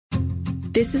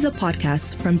This is a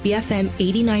podcast from BFM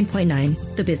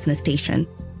 89.9, the business station.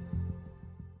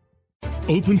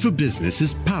 Open for Business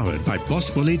is powered by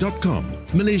bossbole.com,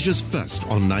 Malaysia's first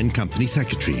online company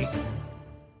secretary.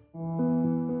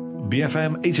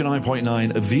 BFM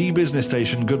 89.9, the business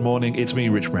station. Good morning, it's me,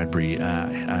 Rich Bradbury,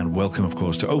 and welcome, of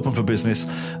course, to Open for Business.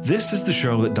 This is the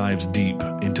show that dives deep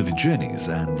into the journeys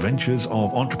and ventures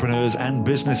of entrepreneurs and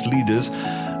business leaders.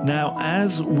 Now,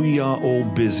 as we are all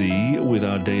busy with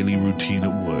our daily routine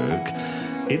at work,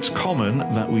 it's common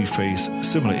that we face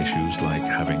similar issues like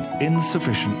having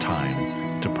insufficient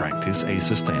time to practice a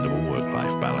sustainable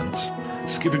work-life balance,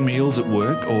 skipping meals at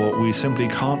work, or we simply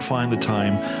can't find the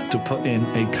time to put in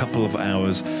a couple of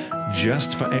hours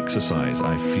just for exercise.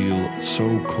 I feel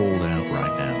so called out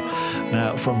right now.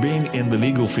 Now, from being in the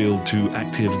legal field to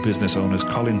active business owners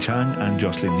Colin Chang and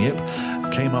Jocelyn Yip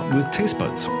came up with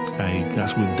TasteBudds.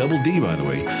 That's with double D, by the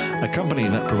way, a company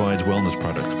that provides wellness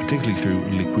products, particularly through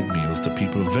liquid meals, to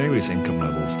people of various income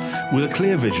levels, with a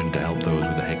clear vision to help those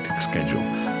with a hectic schedule.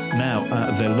 Now,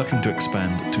 they're looking to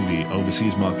expand to the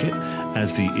overseas market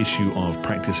as the issue of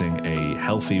practicing a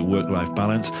healthy work-life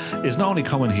balance is not only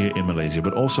common here in Malaysia,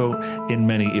 but also in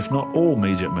many, if not all,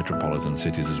 major metropolitan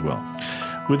cities as well.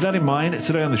 With that in mind,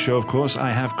 today on the show, of course,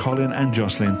 I have Colin and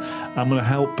Jocelyn. I'm going to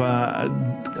help,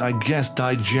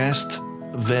 digest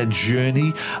their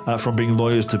journey from being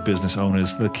lawyers to business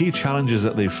owners, the key challenges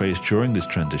that they face during this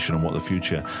transition, and what the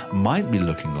future might be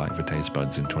looking like for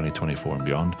TasteBudds in 2024 and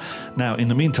beyond. Now, in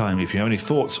the meantime, if you have any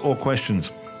thoughts or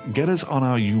questions, get us on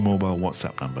our U-Mobile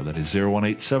WhatsApp number, that is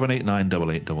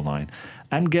 018-789-8899,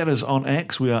 and get us on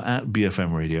X. We are at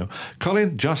BFM Radio.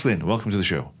 Colin, Jocelyn, welcome to the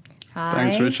show. Hi.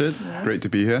 Thanks, Richard. Yes. Great to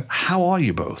be here. How are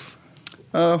you both?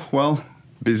 Well,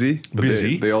 busy. But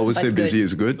Busy? They always But say busy good.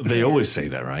 is good. They always say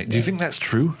that, right? Do you think that's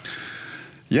true?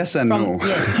 Yes and no.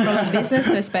 From a business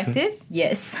perspective,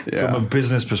 yes. Yeah. From a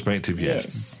business perspective,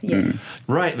 yes. Yes.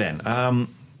 Right then,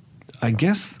 I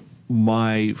guess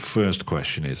my first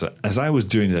question is, as I was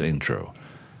doing that intro,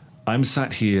 I'm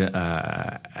sat here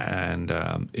and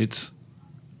it's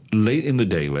late in the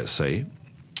day, let's say,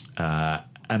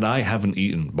 and I haven't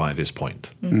eaten by this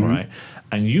point, all right?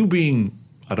 And you being,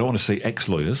 I don't want to say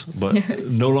ex-lawyers, but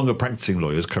no longer practicing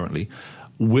lawyers currently,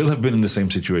 will have been in the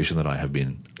same situation that I have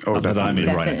been, that I'm in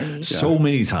right now. Definitely. So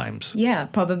many times. Yeah,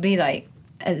 probably like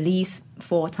at least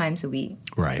 4 times a week.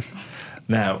 Right.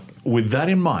 Now, with that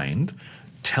in mind,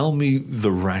 tell me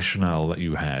the rationale that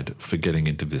you had for getting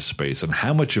into this space and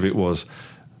how much of it was,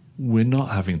 we're not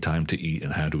having time to eat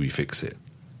and how do we fix it?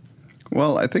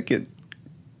 Well, I think it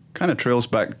kind of trails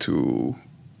back to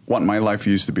what my life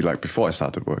used to be like before I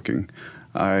started working.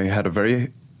 I had a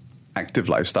very active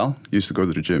lifestyle. Used to go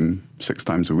to the gym 6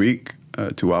 times a week,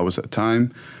 2 hours at a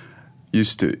time.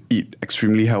 Used to eat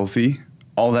extremely healthy.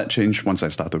 All that changed once I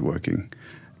started working.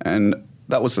 And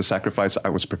that was the sacrifice I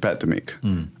was prepared to make.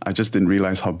 I just didn't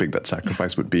realize how big that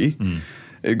sacrifice would be.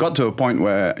 It got to a point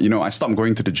where, I stopped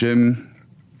going to the gym,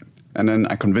 and then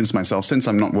I convinced myself, since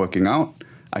I'm not working out,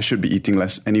 I should be eating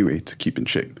less anyway to keep in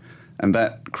shape. And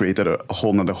that created a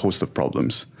whole nother host of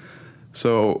problems.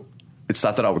 So it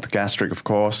started out with gastric, of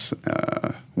course,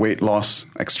 weight loss,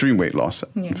 extreme weight loss,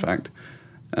 in fact.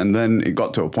 And then it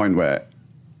got to a point where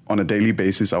on a daily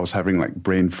basis, I was having like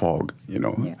brain fog,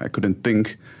 I couldn't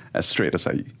think as straight as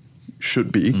I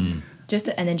should be. Just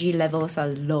the energy levels are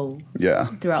low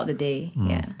throughout the day.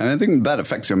 Yeah. And I think that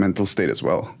affects your mental state as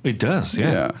well. It does,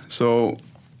 yeah. So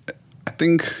I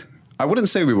think, I wouldn't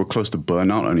say we were close to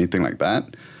burnout or anything like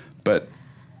that, but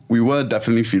we were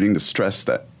definitely feeling the stress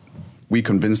that we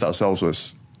convinced ourselves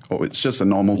was, it's just a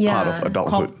normal part of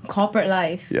adulthood. Corporate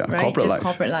life. Yeah, right? corporate Just life.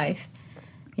 corporate life.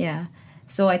 Yeah.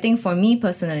 So I think for me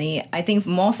personally, I think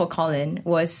more for Colin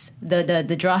was the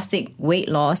drastic weight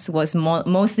loss was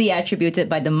mostly attributed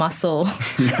by the muscle,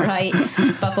 right?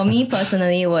 But for me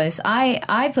personally was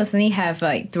I personally have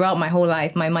like throughout my whole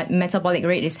life, my metabolic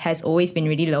rate has always been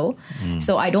really low.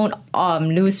 So I don't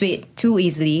lose weight too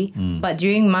easily. But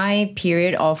during my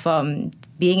period of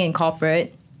being in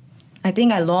corporate, I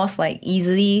think I lost like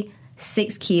easily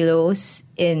 6 kilos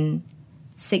in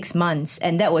 6 months.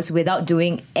 And that was without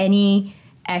doing any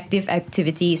active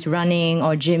activities, running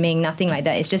or gymming, nothing like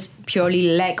that. It's just purely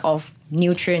lack of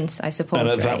nutrients, I suppose. And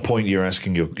at that point, you're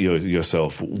asking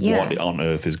yourself, what on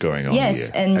earth is going on yes,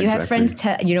 here? and you have friends,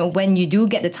 when you do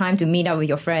get the time to meet up with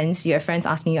your friends, you have friends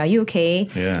asking you, are you okay?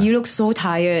 Yeah. You look so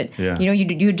tired. Yeah.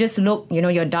 You just look,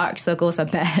 your dark circles are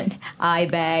bad, eye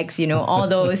bags, all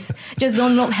those just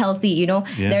don't look healthy,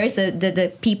 There is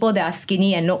the people that are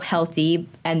skinny and look healthy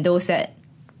and those that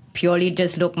purely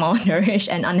just look malnourished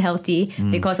and unhealthy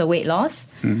because of weight loss.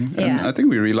 And I think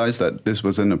we realized that this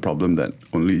wasn't a problem that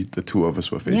only the two of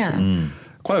us were facing.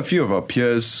 Quite a few of our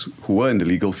peers who were in the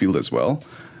legal field as well,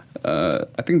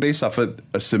 I think they suffered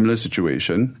a similar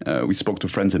situation. We spoke to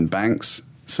friends in banks,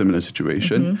 similar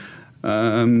situation.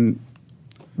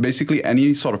 Basically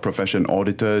any sort of profession,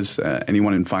 auditors,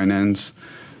 anyone in finance.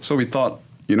 So we thought,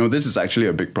 this is actually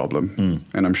a big problem.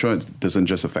 And I'm sure it doesn't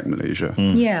just affect Malaysia.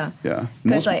 Yeah. Yeah.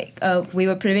 Because we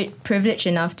were privileged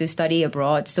enough to study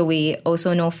abroad. So we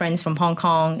also know friends from Hong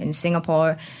Kong and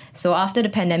Singapore. So after the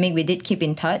pandemic, we did keep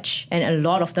in touch. And a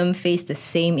lot of them face the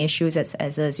same issues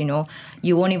as us.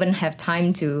 You won't even have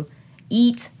time to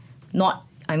eat,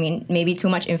 maybe too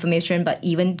much information, but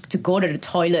even to go to the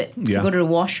toilet, to go to the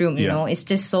washroom, it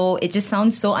just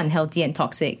sounds so unhealthy and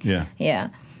toxic. Yeah.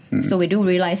 So we do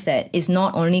realize that it's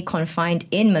not only confined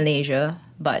in Malaysia,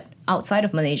 but outside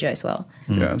of Malaysia as well.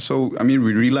 Yeah, so we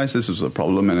realized this was a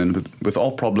problem, and then with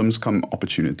all problems come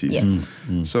opportunities. Yes.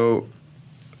 So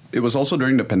it was also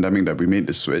during the pandemic that we made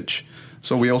the switch.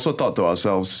 So we also thought to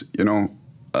ourselves,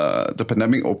 the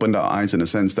pandemic opened our eyes in a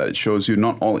sense that it shows you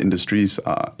not all industries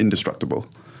are indestructible.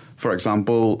 For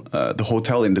example, the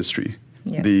hotel industry,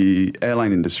 the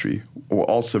airline industry were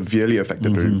all severely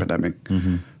affected during the pandemic.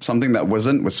 Something that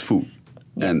wasn't was food.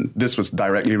 And this was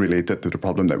directly related to the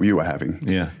problem that we were having.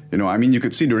 You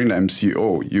could see during the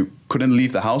MCO, you couldn't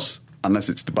leave the house unless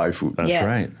it's to buy food. That's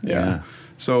right. Yeah.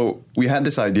 So we had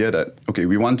this idea that, okay,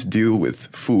 we want to deal with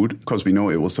food because we know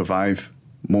it will survive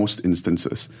most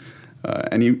instances.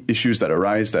 Any issues that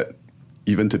arise that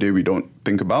even today we don't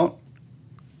think about,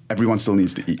 everyone still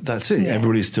needs to eat. That's it. Yeah.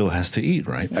 Everybody still has to eat,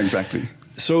 right? Exactly.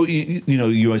 So,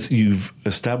 you've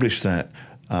established that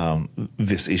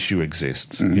this issue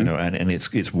exists, and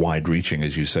it's wide-reaching,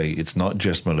 as you say. It's not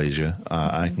just Malaysia.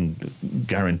 I can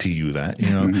guarantee you that,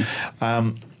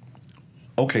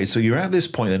 Okay, so you're at this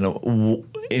point, and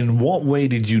in what way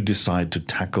did you decide to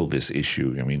tackle this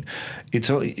issue?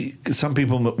 Some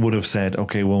people would have said,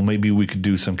 okay, well, maybe we could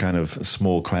do some kind of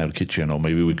small cloud kitchen, or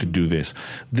maybe we could do this.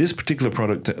 This particular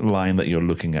product line that you're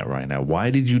looking at right now, why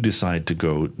did you decide to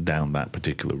go down that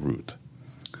particular route?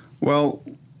 Well,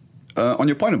 on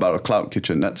your point about a cloud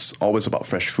kitchen, that's always about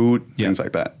fresh food, things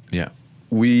like that. Yeah.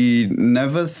 We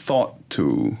never thought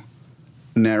to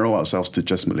narrow ourselves to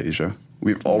just Malaysia.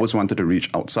 We've always wanted to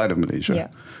reach outside of Malaysia. Yeah.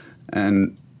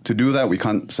 And to do that, we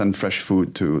can't send fresh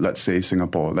food to, let's say,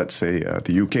 Singapore, let's say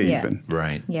the UK even.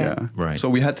 Right. Yeah. Right. So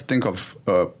we had to think of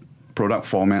a product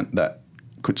format that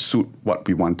could suit what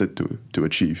we wanted to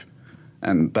achieve.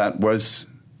 And that was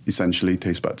essentially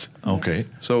TasteBudds. Okay.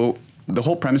 So the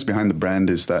whole premise behind the brand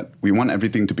is that we want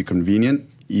everything to be convenient,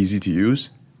 easy to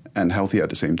use, and healthy at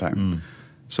the same time.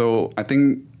 So I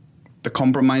think the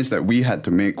compromise that we had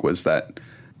to make was that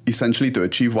essentially to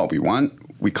achieve what we want,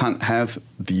 we can't have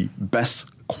the best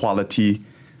quality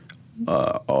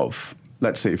of,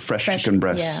 let's say, fresh chicken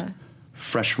breast,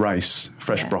 fresh rice,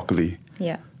 fresh broccoli.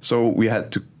 Yeah. So we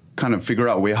had to kind of figure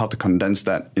out a way how to condense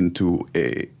that into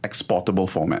a exportable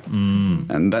format.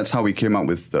 And that's how we came up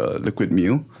with the liquid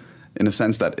meal, in a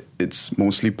sense that it's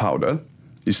mostly powder.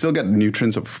 You still get the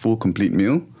nutrients of a full, complete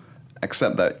meal,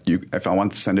 except that if I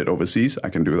want to send it overseas, I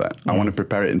can do that. I want to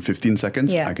prepare it in 15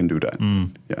 seconds, I can do that.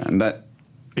 And that...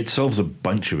 It solves a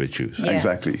bunch of issues. Yeah.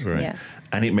 Exactly. Right. Yeah.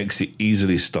 And it makes it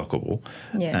easily stockable.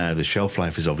 Yeah. The shelf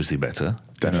life is obviously better.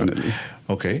 Definitely.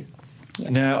 Okay. Yeah.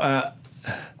 Now,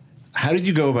 how did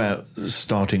you go about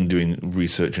starting doing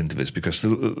research into this? Because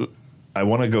I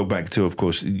want to go back to, of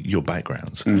course, your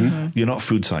backgrounds. You're not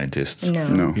food scientists.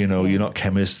 No. You're not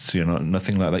chemists. You're not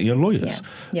nothing like that. You're lawyers.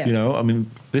 Yeah.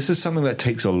 This is something that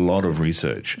takes a lot of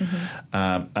research.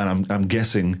 And I'm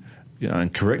guessing,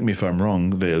 and correct me if I'm wrong,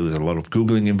 there's a lot of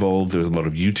Googling involved. There's a lot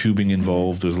of YouTubing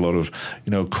involved. There's a lot of,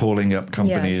 calling up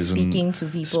companies speaking to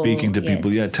people. Speaking to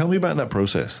people. Yeah. Tell me about that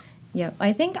process. Yeah.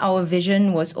 I think our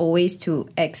vision was always to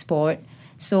export.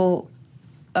 So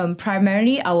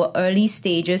primarily our early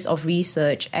stages of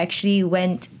research actually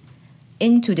went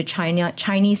into the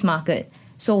Chinese market.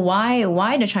 So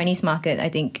why the Chinese market? I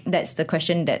think that's the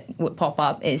question that would pop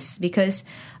up, is because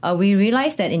we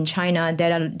realized that in China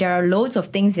there are loads of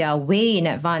things that are way in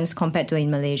advance compared to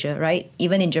in Malaysia, right?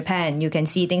 Even in Japan, you can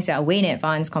see things that are way in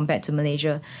advance compared to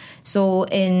Malaysia. So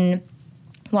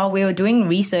while we were doing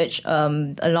research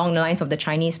along the lines of the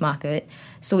Chinese market,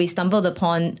 so we stumbled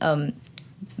upon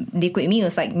liquid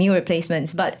meals, like meal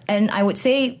replacements. And I would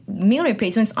say meal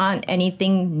replacements aren't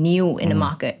anything new in the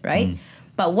market, right?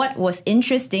 But what was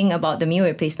interesting about the meal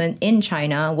replacement in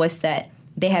China was that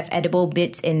they have edible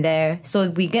bits in there. So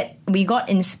we got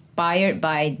inspired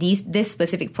by this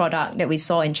specific product that we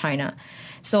saw in China.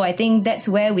 So I think that's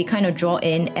where we kind of draw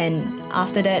in, and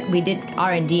after that we did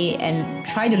R&D and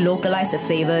try to localize the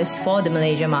flavors for the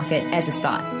Malaysia market as a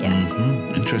start.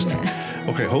 Interesting.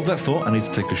 Okay, hold that thought. I need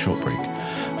to take a short break.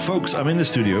 Folks, I'm in the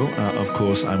studio. Of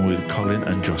course, I'm with Colin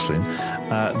and Jocelyn.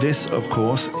 This, of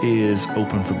course, is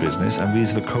Open for Business, and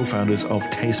these are the co-founders of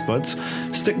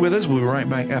TasteBudds. Stick with us. We'll be right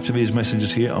back after these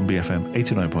messages here on BFM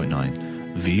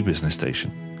 89.9, the business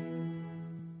station.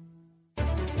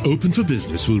 Open for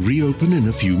Business will reopen in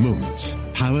a few moments.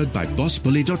 Powered by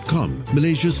BossBully.com,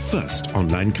 Malaysia's first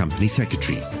online company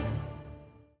secretary.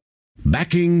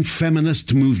 Backing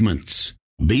feminist movements.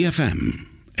 BFM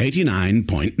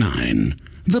 89.9,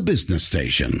 the business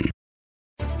station.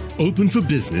 Open for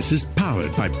Business is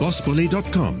powered by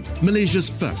BossBully.com, Malaysia's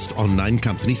first online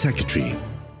company secretary.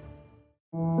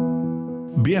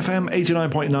 BFM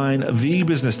 89.9, the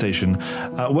business station.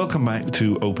 Welcome back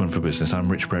to Open for Business. I'm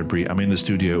Rich Bradbury. I'm in the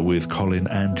studio with Colin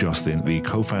and Jocelyn, the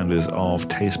co-founders of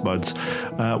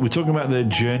TasteBudds. We're talking about their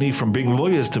journey from being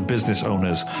lawyers to business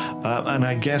owners. And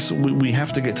I guess we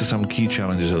have to get to some key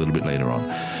challenges a little bit later on.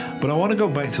 But I want to go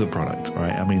back to the product,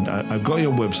 right? I mean, I've got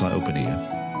your website open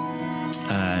here.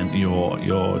 And your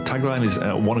tagline is,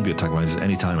 one of your taglines is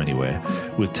anytime, anywhere,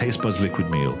 with TasteBudds liquid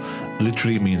meal.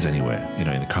 Literally it means anywhere, in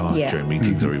the car, during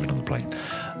meetings, or even on the plane.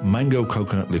 Mango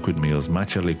coconut liquid meals,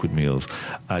 matcha liquid meals,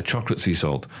 chocolate sea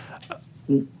salt.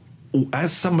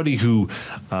 As somebody who,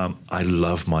 I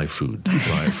love my food,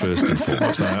 right, first and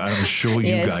foremost, I'm sure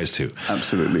you guys too.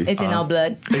 Absolutely. It's in our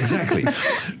blood. Exactly.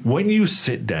 When you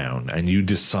sit down and you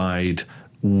decide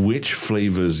which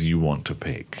flavors you want to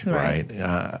pick,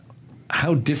 right?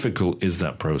 How difficult is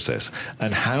that process?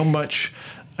 And how much,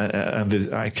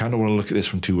 I kind of want to look at this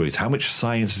from two ways. How much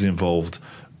science is involved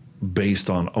based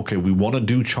on, okay, we want to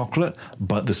do chocolate,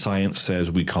 but the science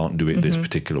says we can't do it this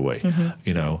particular way,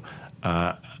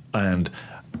 and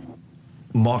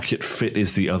market fit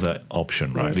is the other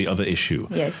option, right? Yes. The other issue.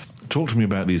 Yes. Talk to me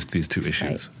about these two issues.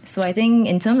 Right. So I think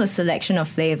in terms of selection of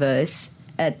flavors,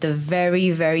 at the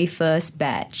very, very first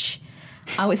batch,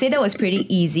 I would say that was pretty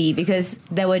easy because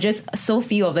there were just so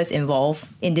few of us involved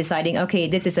in deciding, okay,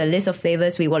 this is a list of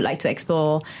flavors we would like to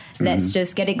explore. Let's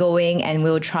just get it going and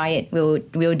we'll try it. We'll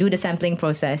do the sampling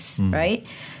process, right?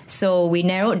 So we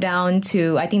narrowed down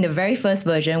to, I think the very first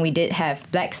version, we did have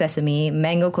black sesame,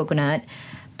 mango coconut,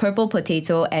 purple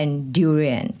potato, and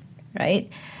durian, right?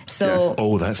 So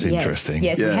Oh, that's interesting.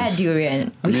 Yes, we had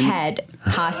durian. We had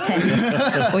past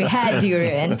tense. We had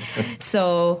durian.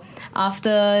 So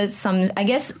after some, I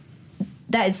guess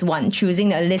that is one,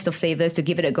 choosing a list of flavors to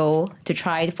give it a go, to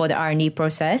try for the R&D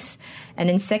process. And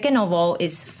then second of all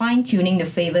is fine-tuning the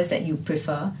flavors that you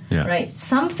prefer, right?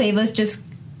 Some flavors just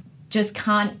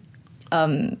can't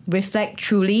reflect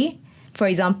truly. For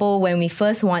example, when we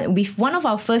first one of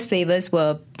our first flavors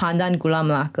were pandan gula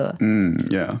melaka,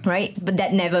 right? But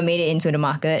that never made it into the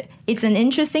market. It's an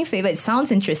interesting flavor. It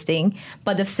sounds interesting,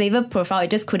 but the flavor profile, it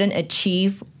just couldn't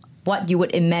achieve what you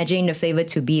would imagine the flavor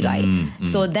to be like.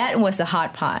 So that was the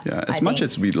hard part. Yeah, as much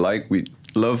as we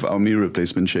love our meal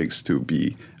replacement shakes to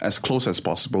be as close as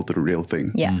possible to the real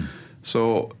thing. Yeah.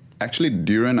 So actually,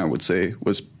 durian, I would say,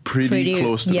 was pretty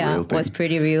close to the real thing. Yeah, was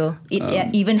pretty real.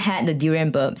 It even had the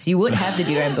durian burps. You would have the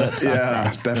durian burps.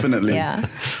 Yeah, definitely. Yeah.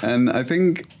 And I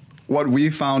think what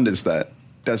we found is that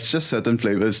there's just certain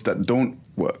flavors that don't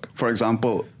work. For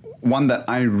example, one that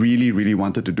I really, really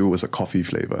wanted to do was a coffee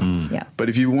flavor. Yeah. But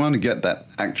if you want to get that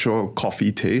actual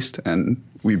coffee taste, and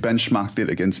we benchmarked it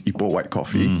against Ipoh white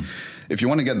coffee, if you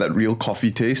want to get that real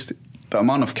coffee taste, the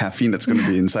amount of caffeine that's going to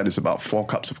be inside is about 4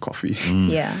 cups of coffee.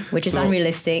 Yeah, which is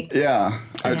unrealistic. Yeah.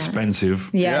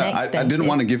 Expensive. I didn't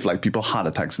want to give people heart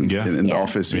attacks in the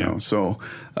office, you know. So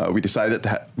we decided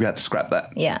we had to scrap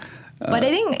that. Yeah. But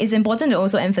I think it's important to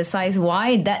also emphasize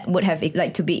why that would have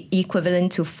to be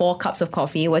equivalent to 4 cups of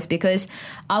coffee was because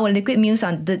our liquid meals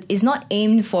is not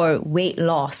aimed for weight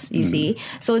loss, you see.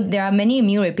 So there are many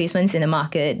meal replacements in the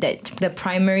market that the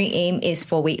primary aim is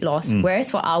for weight loss, whereas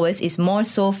for ours it's more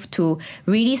so to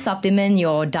really supplement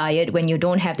your diet when you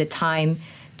don't have the time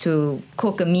to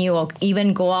cook a meal or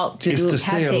even go out to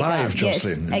stay alive,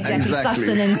 Jocelyn. Yes, exactly.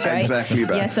 Sustenance, right? Exactly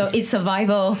that. Yeah, so it's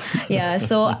survival. Yeah,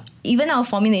 so even our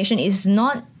formulation is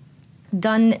not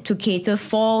done to cater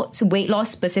for weight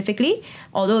loss specifically.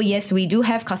 Although, yes, we do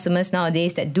have customers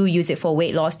nowadays that do use it for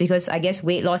weight loss because I guess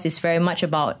weight loss is very much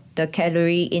about the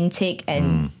calorie intake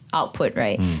and output,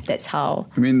 right? That's how.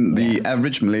 I mean, the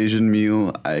average Malaysian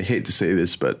meal, I hate to say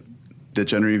this, but they're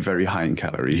generally very high in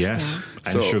calories. Yes,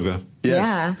 and sugar.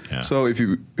 Yes. Yeah. So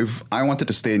if I wanted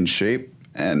to stay in shape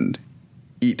and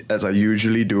eat as I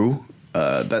usually do,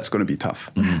 that's going to be tough,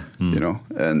 you know.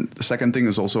 And the second thing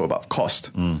is also about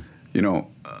cost. you know,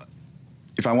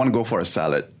 if I want to go for a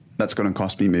salad, that's going to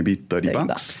cost me maybe 30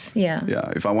 bucks. Yeah.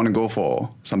 Yeah. If I want to go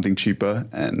for something cheaper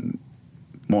and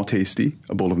more tasty,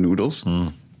 a bowl of noodles,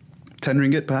 10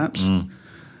 ringgit perhaps.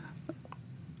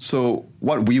 So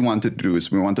what we wanted to do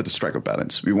is we wanted to strike a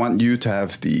balance. We want you to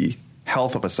have the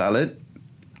health of a salad,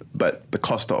 but the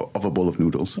cost of a bowl of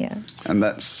noodles. Yeah. And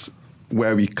that's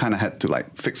where we kind of had to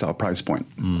like fix our price point.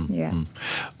 Yeah.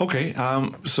 Okay,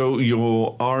 so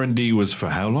your R&D was for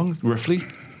how long, roughly?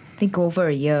 I think over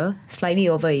a year, slightly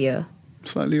over a year.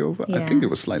 Slightly over? I Yeah. think it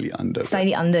was slightly under.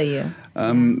 Slightly under a year.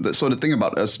 So the thing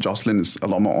about us, Jocelyn is a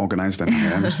lot more organized than I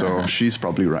am, so she's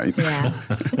probably right. Yeah.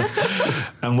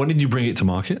 And when did you bring it to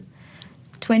market?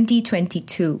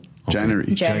 2022.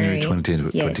 January. January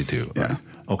 2022. Yes. Right. Yeah.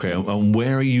 Okay, and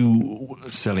where are you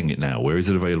selling it now? Where is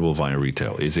it available via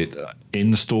retail? Is it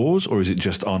in stores or is it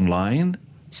just online?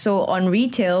 So on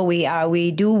retail,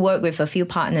 we do work with a few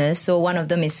partners. So one of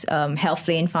them is Health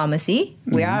Lane Pharmacy.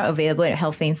 We are available at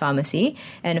Health Lane Pharmacy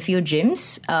and a few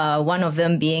gyms. One of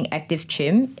them being Active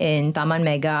Gym in Taman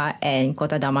Mega and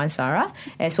Kota Damansara,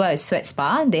 as well as Sweat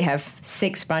Spa. They have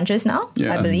 6 branches now,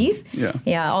 Yeah. I believe.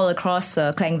 Yeah. All across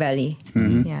Klang Valley.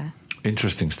 Yeah.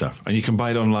 Interesting stuff. And you can buy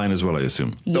it online as well, I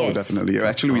assume. Oh, Yes. definitely.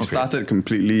 Actually, we Okay. started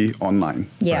completely online.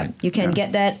 Yeah, Right. you can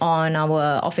get that on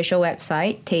our official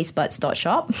website,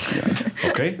 TasteBudds.shop.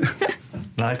 Okay.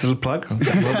 Nice little plug.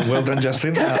 Well done,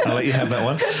 Justin. I'll let you have that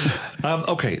one.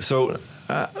 Okay, so,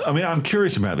 I'm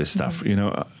curious about this stuff, you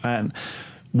know, and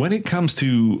when it comes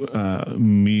to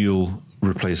meal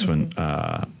replacement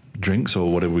drinks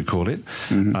or whatever we call it,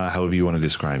 however you want to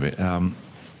describe it,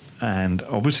 and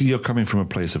obviously, you're coming from a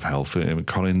place of health.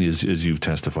 Colin, as you've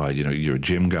testified, you know, you're a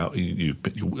gym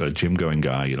going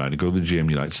guy. You like to go to the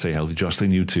gym. You like to stay healthy. Jocelyn,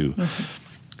 you too.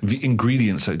 The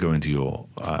ingredients that go into your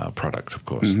product, of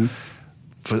course.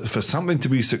 For something to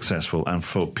be successful and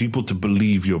for people to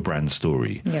believe your brand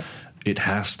story, it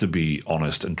has to be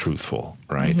honest and truthful,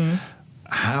 right?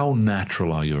 How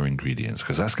natural are your ingredients?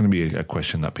 Because that's going to be a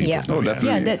question that people. Oh,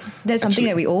 definitely. Yeah, that's something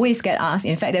that we always get asked.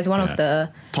 In fact, that's one of the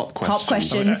Top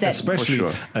questions that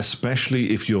especially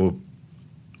if you're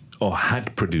or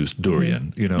had produced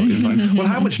durian, you know, it's like, well,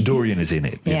 how much durian is in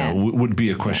it? You know, would be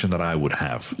a question that I would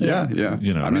have. Yeah.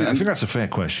 You know, I think that's a fair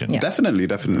question.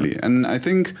 Definitely. And I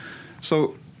think,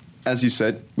 so as you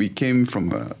said, we came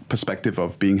from a perspective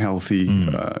of being healthy,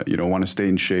 want to stay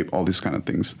in shape, all these kind of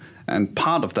things. And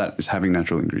part of that is having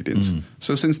natural ingredients.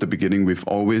 So since the beginning, we've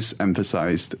always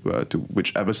emphasized to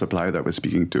whichever supplier that we're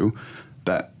speaking to,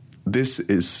 that this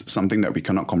is something that we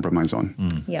cannot compromise on.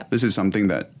 This is something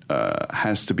that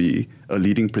has to be a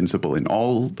leading principle in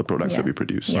all the products that we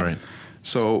produce. Right.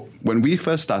 So when we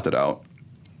first started out,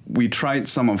 we tried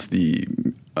some of the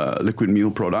liquid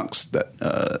meal products that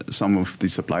some of the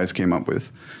suppliers came up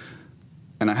with.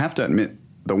 And I have to admit,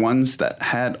 the ones that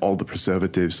had all the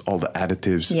preservatives, all the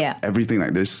additives, everything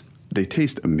like this, they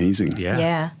taste amazing.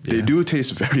 They do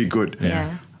taste very good.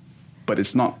 But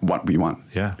it's not what we want.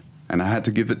 And I had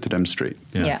to give it to them straight.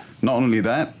 Not only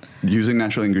that, using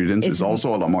natural ingredients is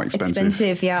also a lot more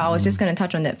expensive. I was just going to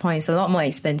touch on that point. It's a lot more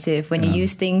expensive. When you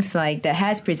use things like that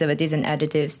has preservatives and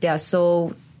additives,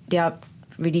 they are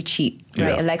really cheap,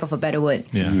 right? A lack of a better word.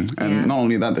 And not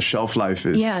only that, the shelf life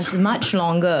is... it's much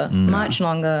longer, much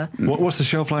longer. What's the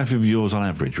shelf life of yours on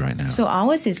average right now? So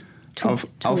ours is two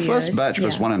Our years. first batch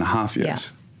was 1.5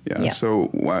 years. So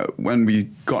when we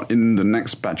got in the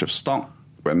next batch of stock,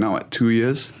 we're now at 2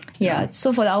 years.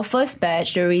 So for our first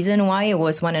batch, the reason why it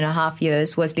was 1.5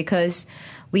 years was because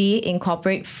we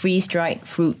incorporate freeze-dried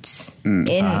fruits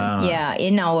in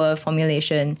our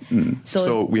formulation.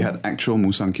 So we had actual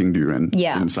Musang King durian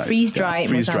inside. Freeze-dried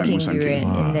Musang King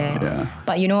durian in there.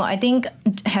 But I think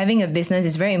having a business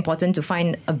is very important to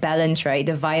find a balance, right?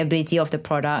 The viability of the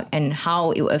product and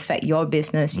how it will affect your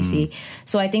business, you see.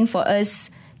 So I think for us,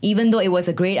 even though it was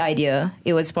a great idea,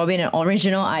 it was probably an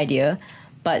original idea,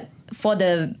 but for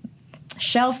the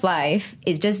shelf life,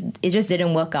 it just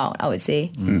didn't work out, I would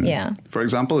say. For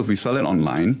example, if we sell it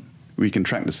online, we can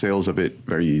track the sales of it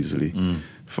very easily.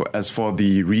 As for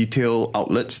the retail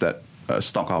outlets that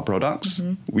stock our products,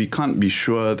 we can't be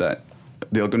sure that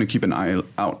they're going to keep an eye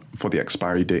out for the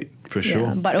expiry date. For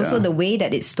sure. But also the way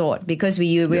that it's stored, because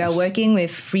we are working with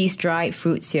freeze-dried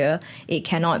fruits here. It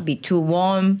cannot be too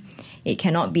warm. It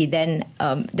cannot be then,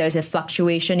 there's a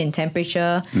fluctuation in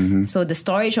temperature. So the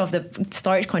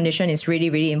storage condition is really,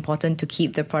 really important to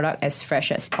keep the product as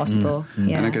fresh as possible.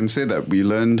 Yeah. And I can say that we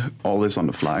learned all this on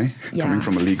the fly, Yeah. coming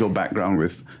from a legal background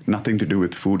with nothing to do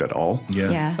with food at all.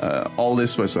 Yeah. All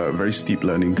this was a very steep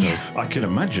learning curve. I can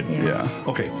imagine. Yeah.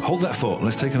 Okay, hold that thought.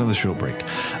 Let's take another short break.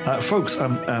 Folks,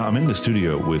 I'm in the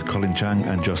studio with Colin Chang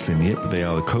and Jocelyn Yip. They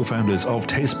are the co-founders of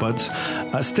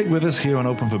TasteBudds. Stick with us here on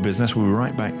Open for Business. We'll be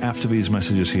right back after these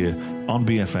messages here on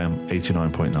BFM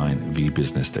 89.9, the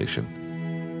business station.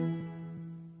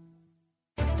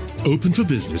 Open for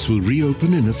Business will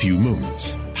reopen in a few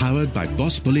moments. Powered by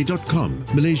BossBully.com,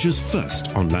 Malaysia's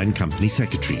first online company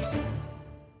secretary.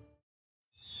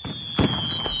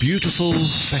 Beautiful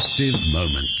festive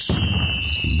moments.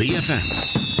 BFM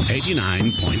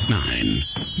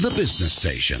 89.9, the business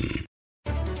station.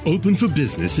 Open for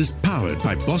Business is powered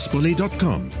by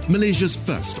BossBully.com, Malaysia's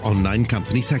first online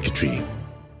company secretary.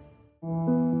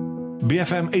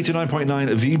 BFM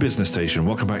 89.9, the business station.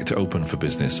 Welcome back to Open for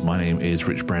Business. My name is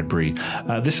Rich Bradbury.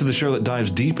 This is the show that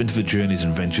dives deep into the journeys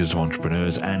and ventures of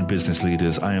entrepreneurs and business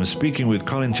leaders. I am speaking with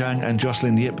Colin Chang and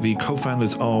Jocelyn Yip, the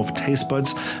co-founders of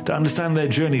TasteBudds, to understand their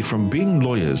journey from being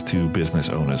lawyers to business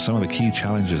owners, some of the key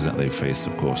challenges that they've faced,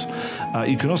 of course.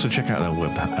 You can also check out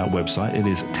their website. It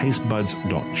is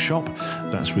tastebuds.shop.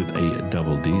 That's with a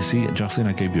double D. See, Jocelyn,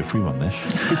 I gave you a free one there.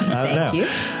 Thank you.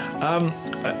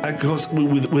 Of course,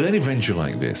 with any venture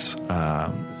like this,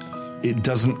 it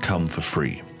doesn't come for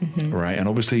free, right? And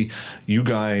obviously, you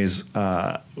guys,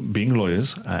 being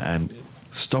lawyers and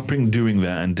stopping doing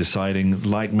that and deciding,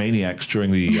 like maniacs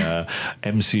during the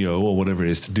MCO or whatever it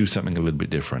is, to do something a little bit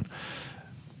different.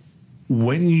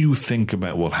 When you think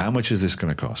about, well, how much is this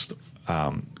going to cost?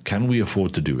 Can we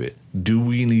afford to do it? Do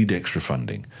we need extra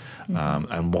funding?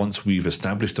 And once we've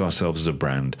established ourselves as a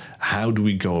brand, how do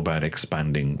we go about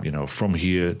expanding, from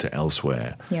here to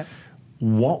elsewhere? Yep.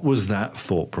 What was that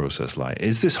thought process like?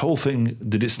 Is this whole thing,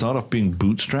 did it start off being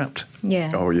bootstrapped?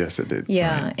 Yeah. Oh, yes, it did.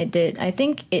 Yeah, Right. it did. I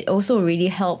think it also really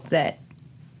helped that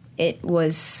the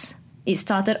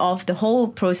whole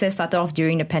process started off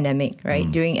during the pandemic, right?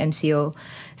 During MCO.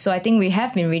 So I think we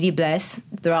have been really blessed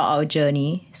throughout our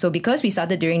journey. So because we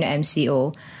started during the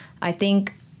MCO, I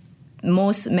think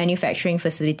most manufacturing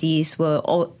facilities were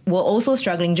also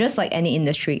struggling, just like any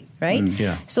industry, right?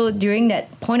 Yeah. So during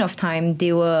that point of time,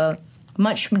 they were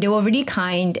really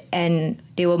kind, and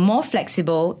they were more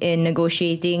flexible in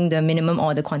negotiating the minimum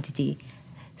order quantity.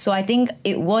 So I think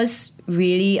it was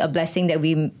really a blessing that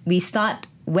we start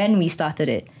when we started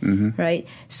it, right?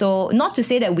 So not to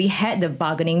say that we had the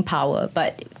bargaining power,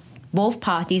 but both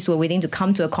parties were willing to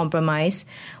come to a compromise,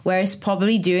 whereas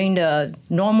probably during the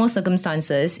normal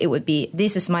circumstances, it would be,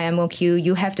 this is my MOQ,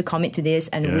 you have to commit to this,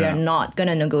 and we are not going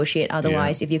to negotiate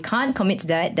otherwise. If you can't commit to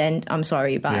that, then I'm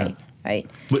sorry, bye. Right.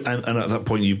 But, and at that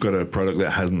point, you've got a product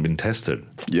that hasn't been tested.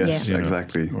 Yes, Yeah.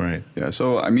 exactly. Right. Yeah.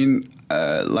 So I mean,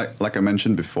 like I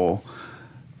mentioned before,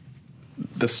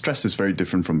 the stress is very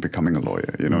different from becoming a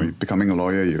lawyer. Becoming a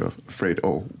lawyer, you're afraid,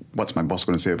 oh, what's my boss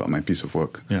going to say about my piece of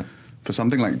work? Yeah. For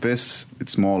something like this,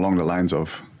 it's more along the lines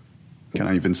of, can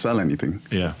I even sell anything?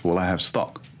 Yeah. Will I have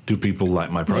stock? Do people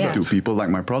like my product? Do people like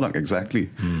my product?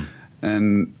 Exactly.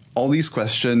 And all these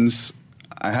questions,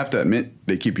 I have to admit,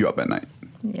 they keep you up at night.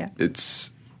 Yeah.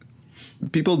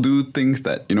 People do think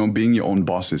that, being your own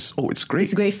boss is, it's great.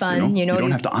 It's great fun. You don't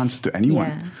have to answer to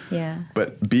anyone. Yeah.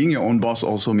 But being your own boss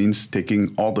also means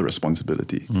taking all the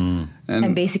responsibility.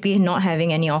 And basically not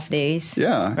having any off days.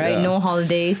 Yeah. Right? Yeah. No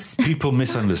holidays. People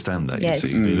misunderstand that, Yes. you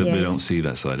see. They Yes. don't see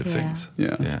that side of things.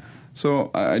 Yeah. So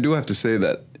I do have to say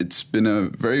that it's been a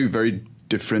very, very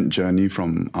different journey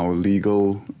from our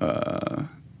legal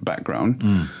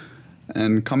background.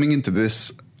 And coming into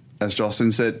this, as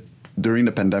Jocelyn said, during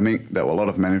the pandemic, there were a lot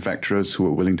of manufacturers who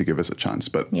were willing to give us a chance.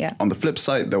 But on the flip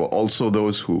side, there were also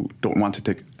those who don't want to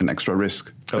take an extra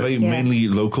risk. Are they mainly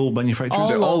local manufacturers?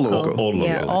 They're all local. All local.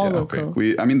 Yeah, all Okay. local.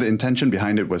 The intention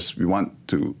behind it was we want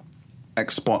to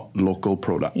export local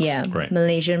products. Yeah, Right.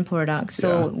 Malaysian products.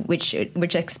 So which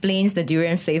explains the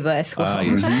durian flavor as well.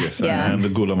 Yes. Yeah. And the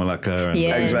gula melaka. And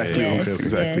Yes, Exactly. yes,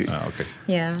 Exactly. yes. Okay.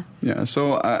 Yeah. Yeah,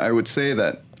 so I would say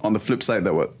that on the flip side,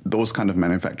 there were those kind of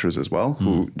manufacturers as well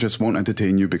who just won't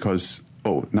entertain you because,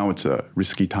 now it's a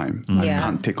risky time. I Yeah.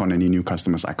 can't take on any new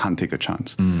customers. I can't take a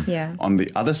chance. Yeah. On the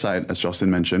other side, as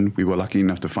Jocelyn mentioned, we were lucky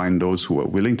enough to find those who were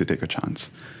willing to take a chance.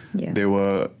 Yeah. They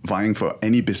were vying for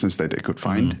any business that they could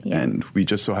find, Yeah. and we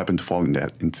just so happened to fall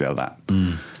into their lap.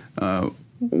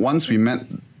 Once we met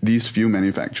these few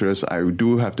manufacturers, I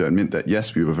do have to admit that,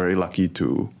 yes, we were very lucky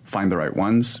to find the right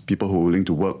ones, people who were willing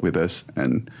to work with us.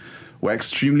 And were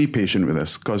extremely patient with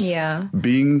us because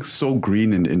being so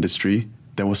green in the industry,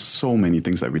 there were so many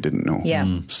things that we didn't know.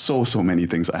 So many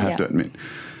things, I have to admit.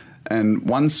 And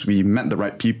once we met the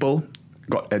right people,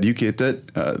 got educated,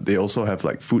 they also have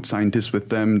like food scientists with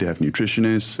them, they have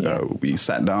nutritionists. We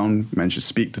sat down, managed to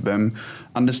speak to them,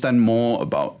 understand more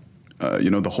about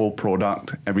the whole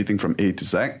product, everything from A to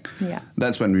Z.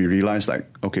 That's when we realized like,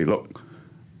 okay, look,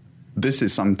 this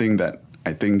is something that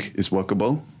I think is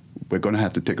workable. We're going to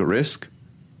have to take a risk.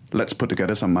 Let's put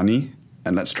together some money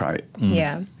and let's try it.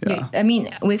 I mean,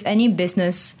 with any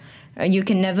business, you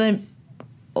can never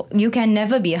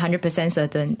be 100%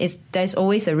 certain. There's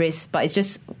always a risk, but it's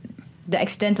just the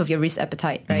extent of your risk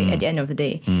appetite, right? At the end of the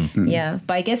day.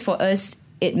 But I guess for us,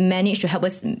 it managed to help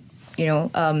us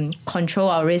control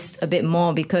our risks a bit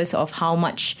more because of how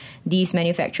much these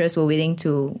manufacturers were willing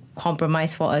to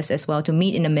compromise for us as well, to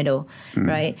meet in the middle,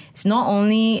 right? It's not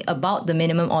only about the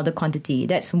minimum order quantity.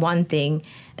 That's one thing.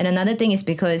 And another thing is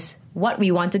because what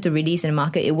we wanted to release in the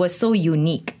market, it was so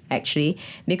unique, actually,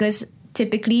 because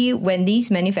typically when these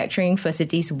manufacturing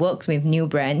facilities work with new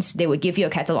brands, they would give you a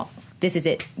catalog. This is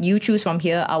it. You choose from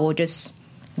here. I will just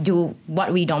do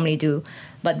what we normally do.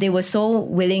 But they were so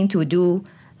willing to do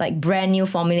like brand new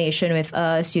formulation with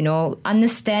us,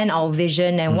 understand our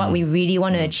vision and what we really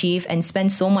want to achieve and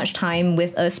spend so much time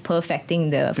with us perfecting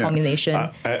the formulation.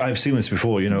 I've seen this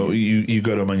before, you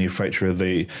go to a manufacturer,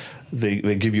 they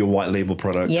give you a white label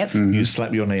product, you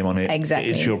slap your name on it,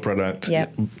 it's your product.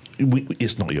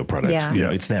 It's not your product,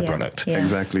 it's their product.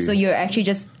 Exactly. So you're actually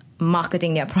just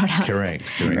marketing their product.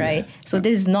 Correct. Right? So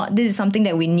this is something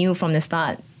that we knew from the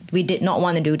start. We did not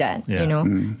want to do that,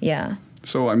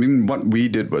 So, I mean, what we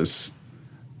did was,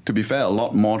 to be fair, a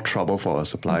lot more trouble for a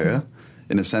supplier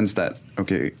in the sense that,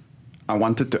 okay, I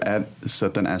wanted to add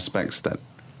certain aspects that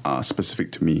are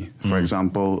specific to me. For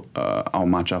example, our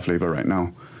matcha flavor right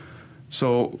now.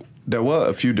 So there were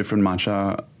a few different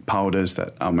matcha powders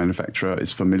that our manufacturer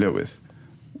is familiar with.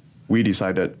 We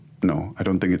decided, no, I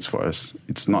don't think it's for us.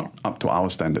 It's not up to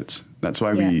our standards. That's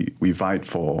why we vied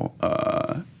for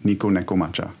Nico Neko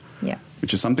matcha.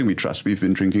 Which is something we trust. We've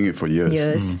been drinking it for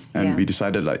years. And we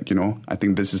decided I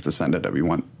think this is the standard that we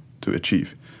want to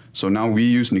achieve. So now we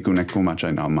use Nico Neko matcha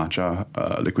in our matcha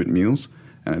liquid meals.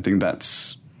 And I think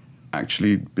that's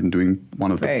actually been doing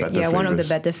one of the better flavors. One of the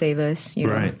better flavors.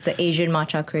 The Asian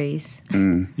matcha craze.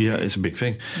 Yeah, it's a big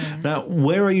thing. Now,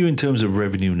 where are you in terms of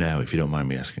revenue now, if you don't mind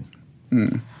me asking?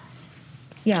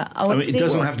 I would say... it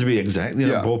doesn't have to be exact,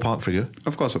 ballpark figure.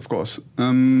 Of course.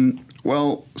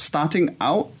 Well, starting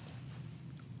out,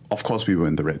 of course, we were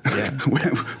in the red.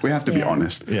 We have to be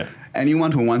honest.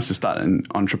 Anyone who wants to start an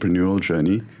entrepreneurial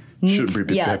journey should be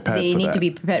prepared for that. They need to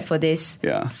be prepared for this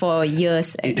for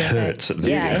years. It hurts. It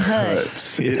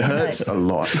hurts. It hurts a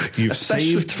lot. You've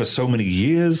saved for so many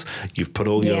years. You've put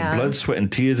all your blood, sweat and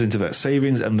tears into that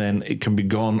savings, and then it can be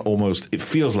gone almost, it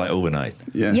feels like overnight.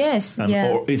 Yes.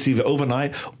 Or it's either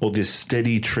overnight or this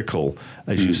steady trickle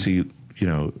as you see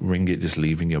ringgit just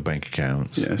leaving your bank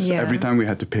accounts. Yes. Every time we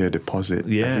had to pay a deposit.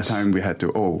 Yes. Every time we had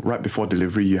to, right before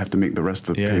delivery, you have to make the rest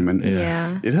of the payment.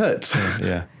 It hurts.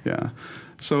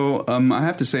 So I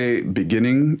have to say,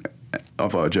 beginning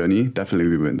of our journey, definitely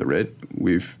we were in the red.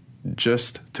 We've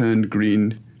just turned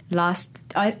green. As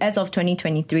of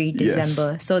 2023,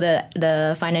 December. So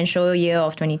the financial year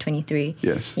of 2023.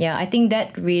 Yes. Yeah, I think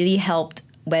that really helped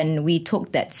when we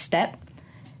took that step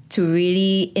to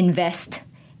really invest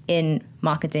in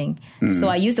marketing. So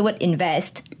I use the word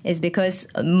invest is because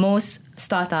most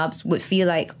startups would feel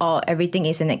like, everything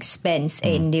is an expense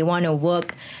and they want to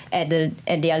work at their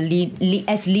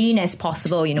as lean as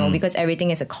possible, because everything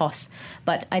is a cost.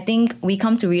 But I think we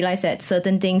come to realize that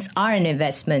certain things are an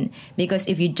investment, because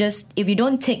if you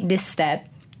don't take this step,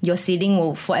 your ceiling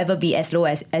will forever be as low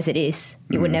as it is.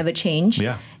 It would never change.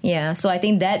 Yeah. So I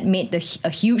think that made a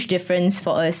huge difference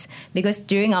for us, because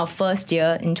during our first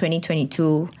year in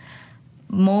 2022,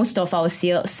 most of our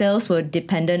sales were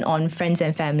dependent on friends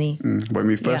and family. When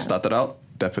we first started out,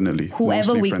 definitely.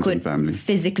 Whoever we could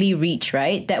physically reach,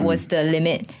 right? That was the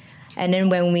limit. And then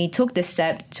when we took the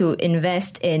step to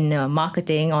invest in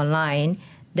marketing online,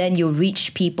 then you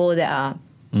reach people that are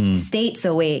states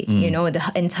away,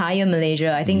 the entire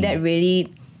Malaysia. I think that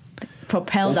really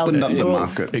propelled opened our up growth. the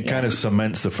market. It kind of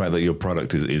cements the fact that your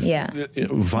product is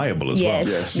viable as well.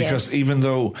 Yes. Because even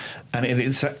though, and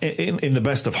it's in the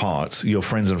best of hearts, your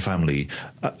friends and family,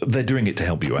 they're doing it to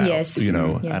help you out. Yes.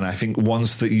 And I think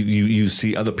once that you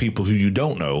see other people who you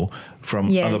don't know from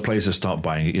other places start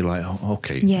buying it, you're like,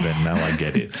 then now I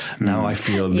get it. Now I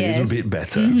feel a little bit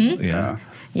better.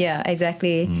 Yeah,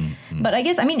 exactly. But I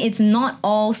guess, I mean, it's not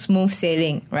all smooth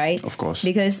sailing, right? Of course.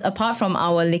 Because apart from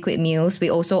our liquid meals, we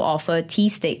also offer tea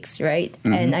sticks, right?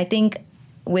 And I think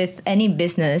with any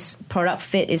business, product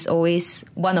fit is always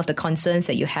one of the concerns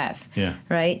that you have,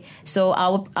 right? So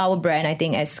our brand, I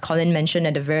think, as Colin mentioned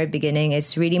at the very beginning,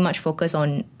 is really much focused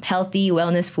on healthy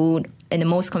wellness food in the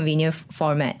most convenient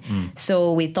format.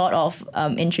 So we thought of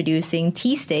introducing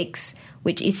tea sticks,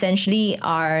 which essentially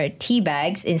are tea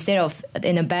bags. Instead of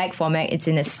in a bag format, it's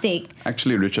in a stick.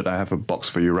 Actually, Richard, I have a box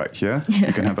for you right here.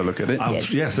 You can have a look at it.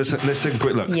 Yes, let's take a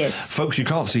quick look. Yes. Folks, you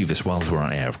can't see this while we're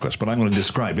on air, of course, but I'm going to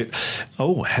describe it.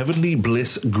 Oh, Heavenly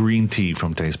Bliss green tea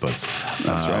from TasteBudds.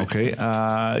 That's right.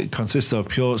 Okay. It consists of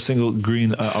pure single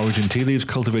green origin tea leaves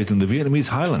cultivated in the Vietnamese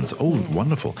highlands. Oh,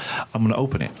 wonderful. I'm going to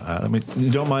open it. You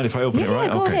don't mind if I open it,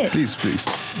 right? Go ahead. Please.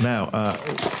 Now,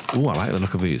 I like the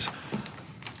look of these.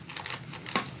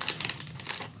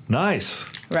 Nice.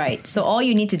 Right. So all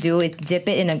you need to do is dip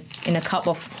it in a cup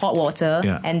of hot water,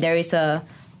 and there is a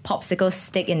popsicle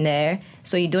stick in there.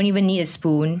 So you don't even need a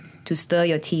spoon to stir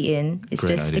your tea in. It's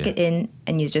Great just idea. stick it in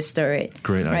and you just stir it.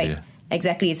 Great right? idea.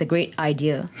 Exactly, it's a great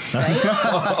idea, right?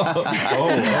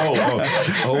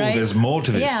 Right? There's more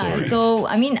to this story. So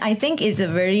I mean, I think it's a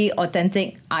very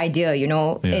authentic idea, you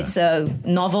know. It's a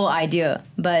novel idea.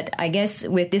 But I guess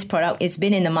with this product, it's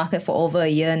been in the market for over a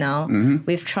year now.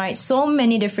 We've tried so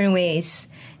many different ways,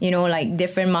 you know, like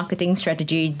different marketing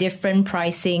strategy, different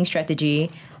pricing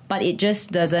strategy, but it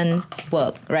just doesn't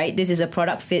work, right? This is a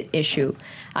product fit issue.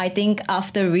 I think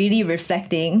after really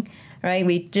reflecting, right,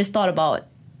 we just thought about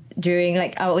during,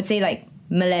 like, I would say, like,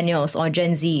 millennials or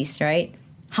Gen Zs, right?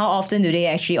 How often do they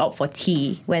actually opt for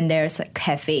tea when there's like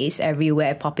cafes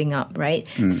everywhere popping up, right?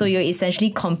 So you're essentially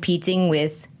competing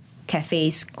with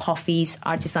cafes, coffees,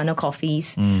 artisanal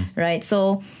coffees, right?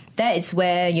 So that is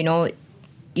where, you know,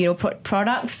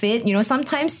 product fit, you know,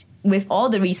 sometimes with all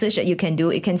the research that you can do,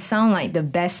 it can sound like the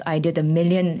best idea, the $1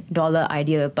 million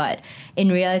idea, but in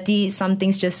reality, some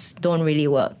things just don't really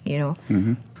work, you know?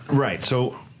 Right.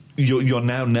 So you're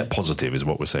now net positive, is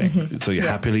what we're saying. So you're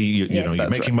happily, you know, you're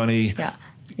making money. Yeah.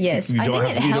 Yes, You don't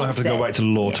have to go back to the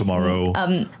law tomorrow.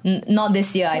 Not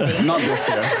this year, I think. Not this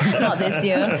year. Not this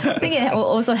year. I think it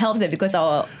also helps that because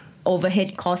our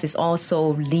overhead cost is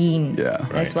also lean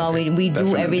as well. We do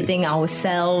Definitely. everything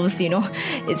ourselves, you know.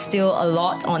 It's still a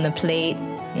lot on the plate.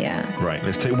 Yeah. Right,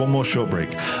 let's take one more short break.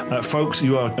 Folks,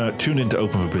 you are tuned into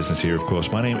Open for Business here, of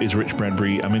course. My name is Rich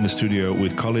Bradbury. I'm in the studio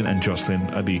with Colin and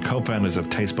Jocelyn, the co-founders of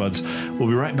TasteBudds. We'll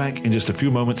be right back in just a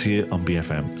few moments here on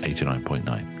BFM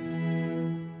 89.9.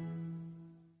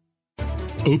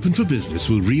 Open for Business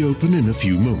will reopen in a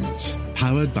few moments.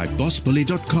 Powered by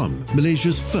BossBully.com,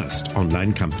 Malaysia's first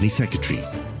online company secretary.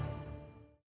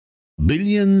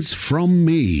 Billions from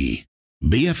me.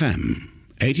 BFM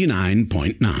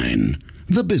 89.9.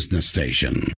 The business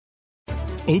station.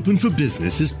 Open for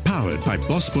Business is powered by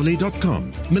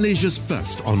BossBully.com, Malaysia's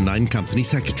first online company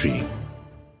secretary.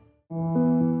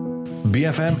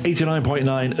 BFM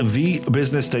 89.9, the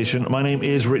business station. My name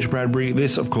is Rich Bradbury.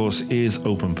 This, of course, is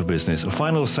Open for Business. A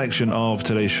final section of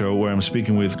today's show where I'm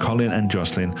speaking with Colin and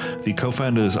Jocelyn, the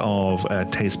co-founders of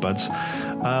TasteBudds.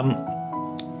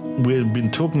 We've been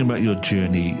talking about your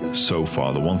journey so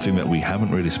far. The one thing that we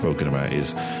haven't really spoken about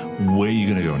is where you're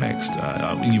going to go next.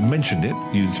 You mentioned it.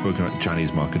 You've spoken about the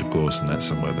Chinese market, of course, and that's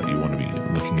somewhere that you want to be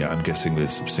looking at. I'm guessing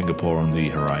there's Singapore on the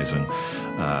horizon,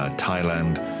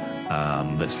 Thailand.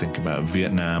 Let's think about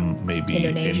Vietnam, maybe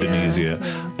Indonesia.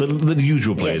 The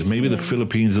usual players. Maybe the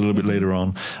Philippines a little bit later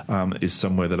on is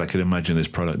somewhere that I could imagine this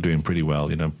product doing pretty well,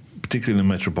 you know, particularly in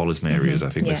the metropolitan areas. I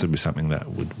think this would be something that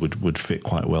would fit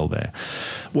quite well there.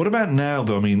 What about now,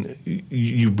 though? I mean,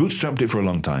 you've bootstrapped it for a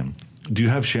long time. Do you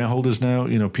have shareholders now?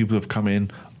 You know, people have come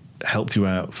in, helped you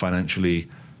out financially.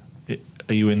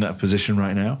 Are you in that position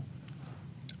right now?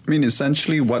 I mean,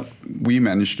 essentially what we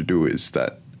managed to do is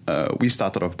that we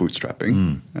started off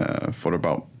bootstrapping for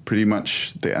about pretty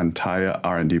much the entire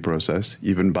R&D process,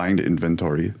 even buying the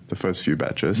inventory, the first few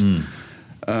batches.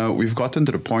 We've gotten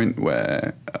to the point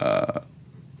where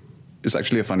it's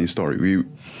actually a funny story.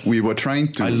 We were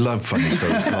trying to... I love funny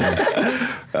stories, Colin.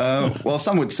 Well,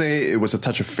 some would say it was a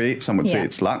touch of fate. Some would say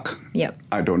it's luck. Yep.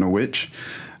 I don't know which.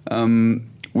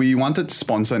 We wanted to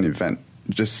sponsor an event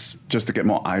just to get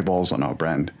more eyeballs on our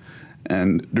brand.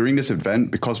 And during this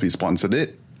event, because we sponsored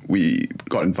it, we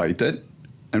got invited.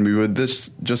 And we were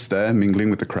just there mingling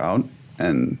with the crowd.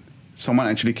 And someone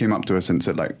actually came up to us and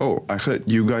said, like, oh, I heard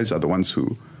you guys are the ones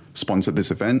who sponsored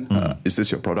this event. Is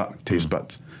this your product,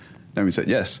 TasteBudds? Then we said,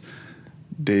 yes.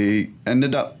 They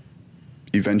ended up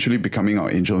eventually becoming our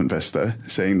angel investor,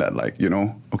 saying that like,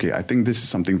 okay, I think this is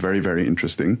something very, very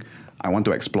interesting. I want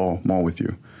to explore more with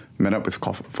you. Met up with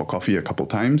for coffee a couple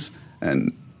times,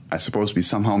 and I suppose we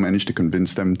somehow managed to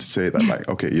convince them to say that like,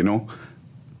 okay,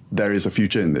 there is a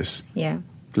future in this. Yeah.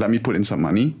 Let me put in some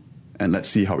money and let's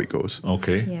see how it goes.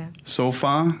 Okay. Yeah. So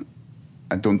far,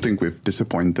 I don't think we've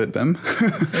disappointed them.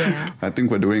 Yeah. I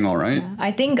think we're doing all right. Yeah.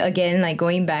 I think, again, like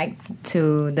going back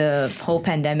to the whole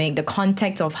pandemic, the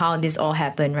context of how this all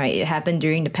happened, right? It happened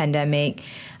during the pandemic.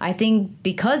 I think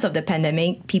because of the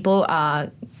pandemic, people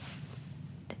are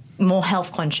more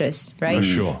health conscious, right? For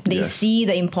sure. They see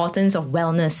the importance of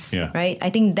wellness, right? I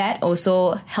think that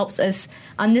also helps us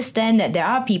understand that there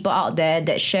are people out there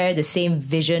that share the same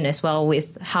vision as well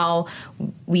with how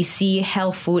we see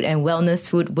health food and wellness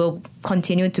food will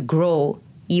continue to grow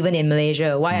even in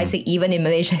Malaysia. Why I say even in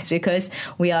Malaysia is because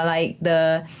we are like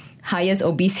the highest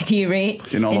obesity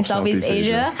rate in Southeast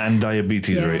Asia. And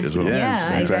diabetes rate as well. Yes,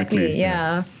 yeah, exactly.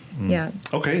 Yeah.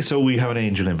 Okay, so we have an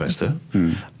angel investor.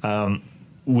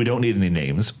 We don't need any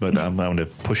names, but I'm going to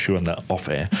push you on that off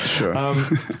air. Sure.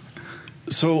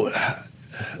 So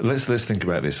let's think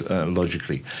about this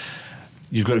logically.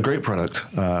 You've got a great product.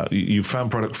 You found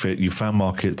product fit. You found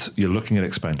markets. You're looking at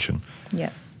expansion.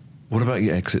 Yeah. What about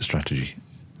your exit strategy?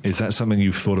 Is that something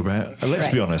you've thought about? Let's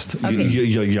be honest. Okay.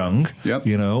 You're young. Yep.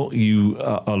 You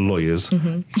are lawyers.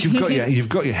 You've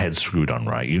got your head screwed on,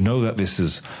 right? You know that this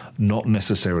is not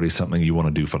necessarily something you want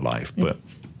to do for life, but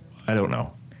I don't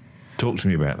know. Talk to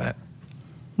me about that.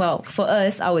 Well, for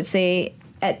us, I would say,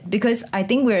 because I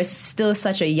think we're still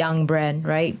such a young brand,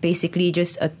 right? Basically,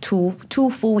 just a two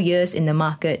full years in the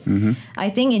market.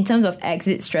 I think in terms of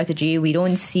exit strategy, we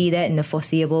don't see that in the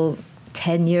foreseeable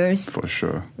 10 years. For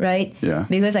sure. Right? Yeah.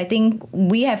 Because I think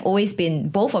we have always been,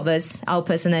 both of us, our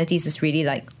personalities is really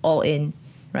like all in,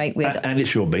 right? And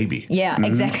it's your baby. Yeah,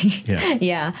 exactly.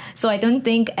 Yeah. So I don't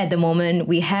think at the moment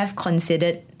we have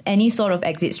considered any sort of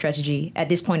exit strategy at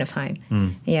this point of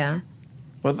time. Yeah.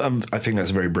 Well, I think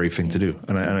that's a very brave thing to do.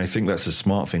 And I think that's a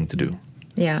smart thing to do.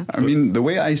 Yeah. I mean, the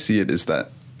way I see it is that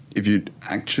if you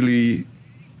actually,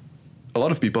 a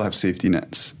lot of people have safety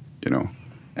nets,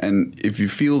 and if you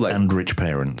feel like... And rich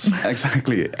parents.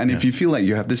 Exactly. And if you feel like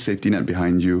you have this safety net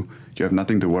behind you, you have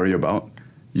nothing to worry about,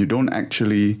 you don't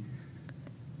actually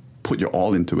put your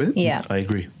all into it. Yeah. I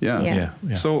agree. Yeah.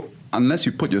 So unless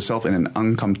you put yourself in an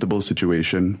uncomfortable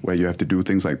situation where you have to do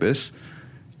things like this,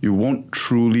 you won't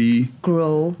truly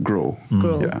grow.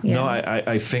 Yeah. No,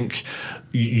 I think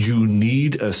you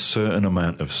need a certain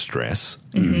amount of stress.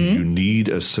 You need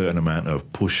a certain amount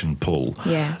of push and pull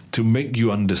to make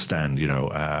you understand,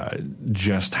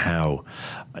 just how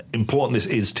important this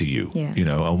is to you.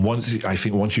 And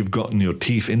once you've gotten your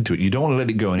teeth into it, you don't want to let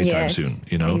it go anytime soon.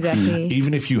 Exactly.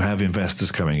 Even if you have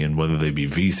investors coming in, whether they be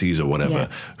VCs or whatever,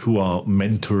 who are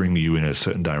mentoring you in a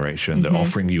certain direction, they're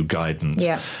offering you guidance.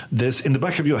 There's in the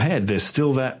back of your head, there's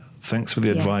still that. Thanks for the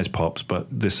advice, Pops, but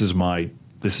this is my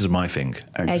thing.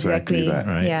 Exactly that.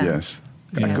 Right? Yes.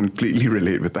 I completely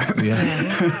relate with that.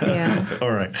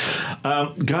 All right.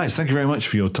 Guys, thank you very much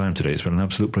for your time today. It's been an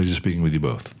absolute pleasure speaking with you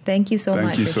both. Thank you so much.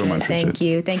 Thank you so much, Richard. Thank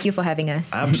you. Thank you for having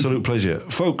us. Absolute pleasure.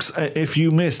 Folks, if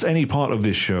you missed any part of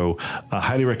this show, I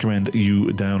highly recommend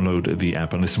you download the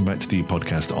app and listen back to the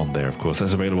podcast on there, of course.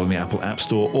 That's available in the Apple App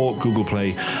Store or Google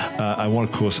Play. I want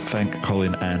to, of course, thank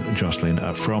Colin and Jocelyn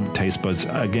from TasteBudds.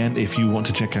 Again, if you want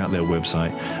to check out their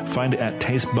website, find it at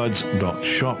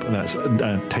tastebuds.shop. That's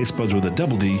TasteBudds with a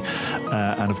double D.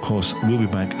 And of course, we'll be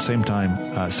back same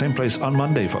time, same place on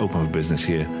Monday for Open for Business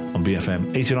here on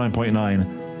BFM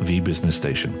 89.9, the business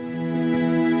station.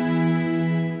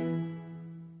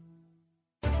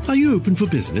 Are you open for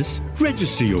business?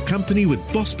 Register your company with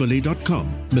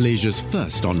bossbully.com, Malaysia's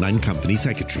first online company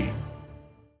secretary.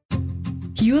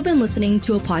 You have been listening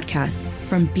to a podcast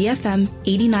from BFM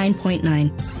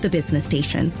 89.9, the business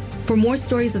station. For more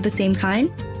stories of the same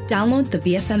kind, download the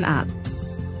BFM app.